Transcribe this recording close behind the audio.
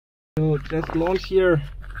So just launched here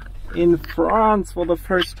in France for the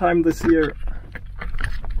first time this year.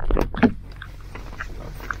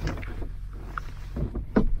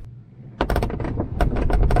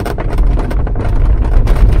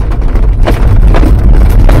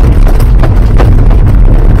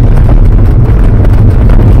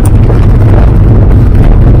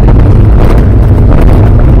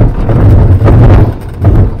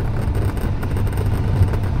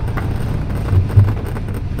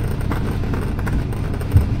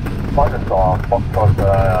 Montluçon, Foxtrot,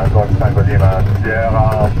 Golf 5 Lima,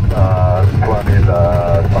 Sierra,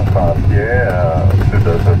 3500 pieds, sud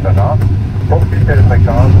de Sanaa. Pour quitter les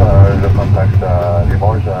fréquences, je contacte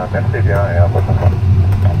Limoges. Merci bien et à la prochaine fois.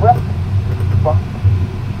 Au revoir.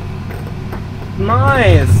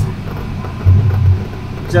 Nice!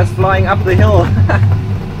 Just flying up the hill.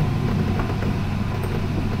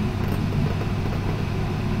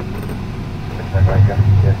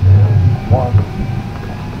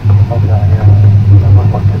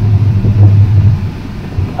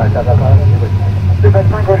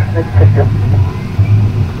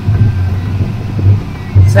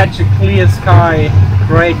 Such a clear sky,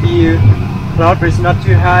 great view. Cloud is not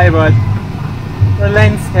too high, but the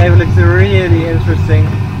landscape looks really interesting.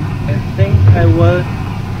 I think I will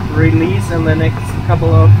release in the next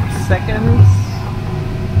couple of seconds.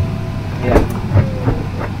 Yeah.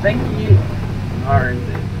 Thank you. Alright.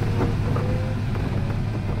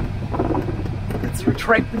 Let's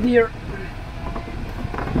retract the gear.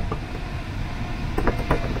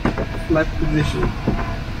 Flat position.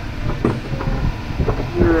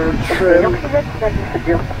 Trim. Let's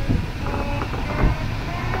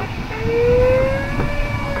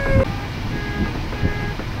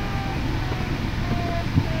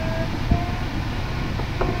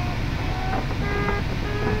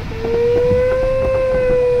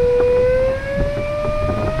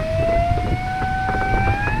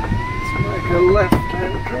make a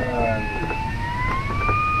left-hand turn.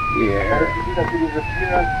 Yeah.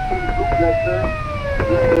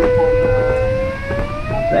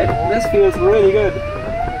 This feels really good.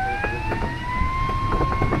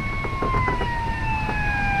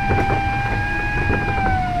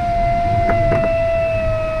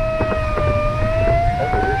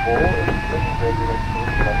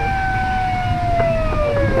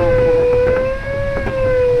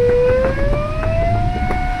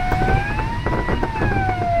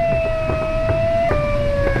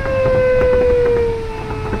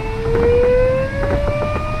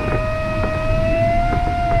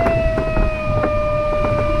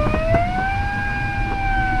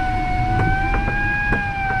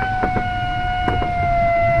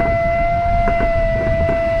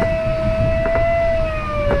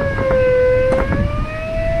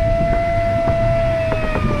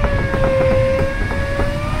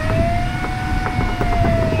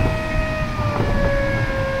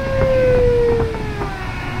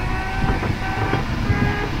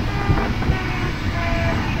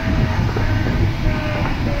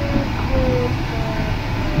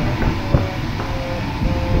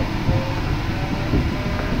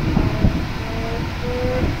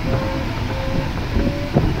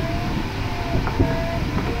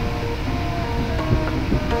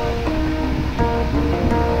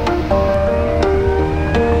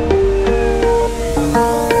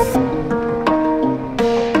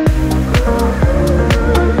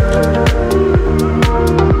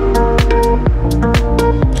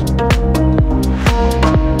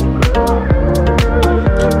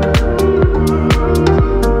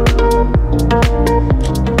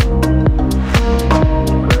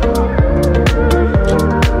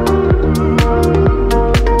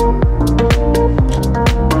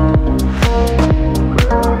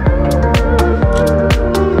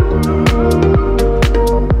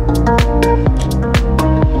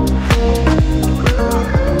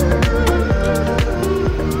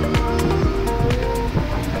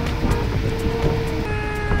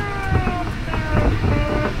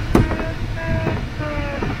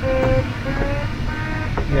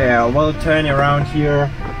 Yeah, we'll turn around here,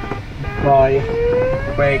 fly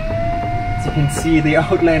back. As you can see, the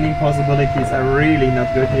outlanding possibilities are really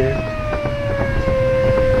not good here.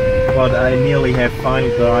 But I nearly have fun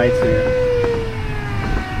with the ride here.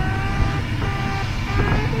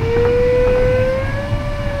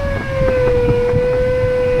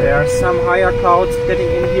 There are some higher clouds getting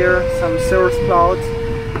in here, some cirrus clouds,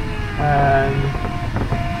 and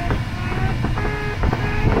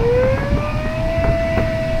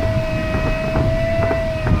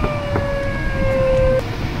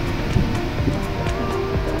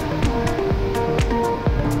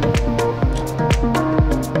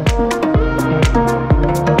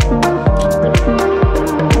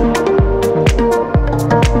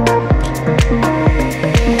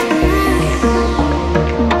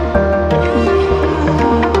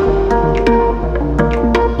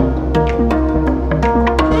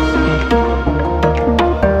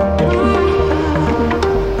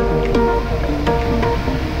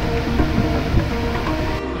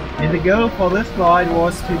goal for this flight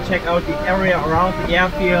was to check out the area around the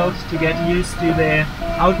airfield, to get used to the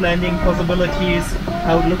outlanding possibilities,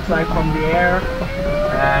 how it looks like from the air.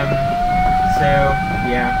 So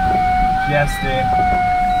yeah, just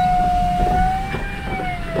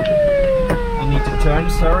I need to turn,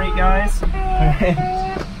 sorry guys.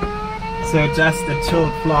 So just a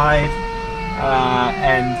chilled flight,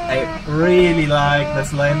 and I really like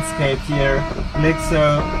this landscape here. It looks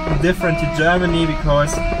so different to Germany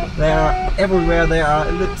because there are everywhere there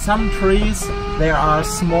are some trees, there are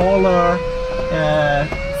smaller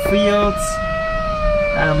fields.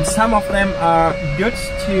 Some of them are good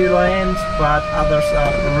to land, but others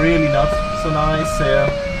are really not so nice. So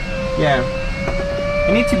yeah,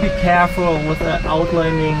 you need to be careful with the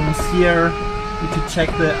outlandings here. You need to check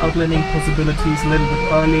the outlanding possibilities a little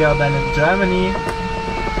bit earlier than in Germany.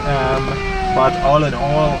 But all in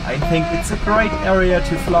all, I think it's a great area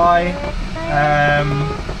to fly.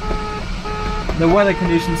 The weather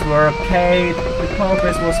conditions were okay, the cloud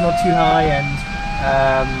base was not too high, and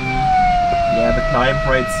yeah, the climb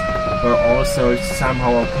rates were also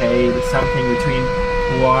somehow okay, something between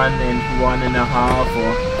 1 and 1.5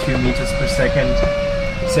 or 2 meters per second.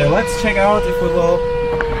 So let's check out if we will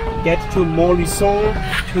get to Montluçon,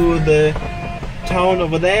 to the town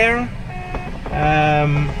over there.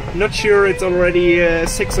 Not sure, it's already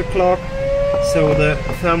 6 o'clock, so the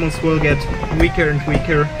thermals will get weaker and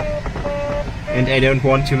weaker, and I don't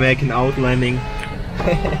want to make an outlanding.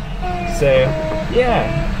 So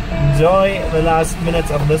yeah, enjoy the last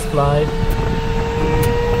minutes of this flight.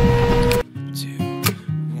 2,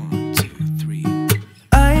 1, 2, 3.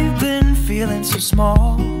 I've been feeling so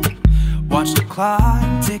small. Watch the clock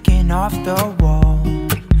ticking off the wall,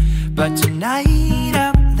 but tonight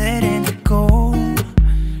I'm letting it go.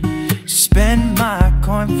 Spend my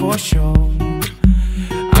coin for sure.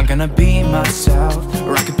 I'm gonna be myself,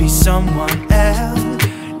 or I could be someone else.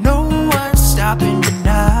 No one's stopping me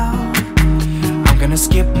now. I'm gonna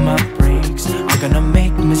skip my breaks, I'm gonna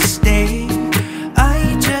make mistakes.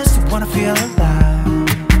 I just wanna feel alive.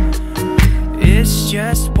 It's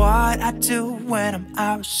just what I do when I'm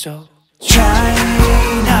out, so try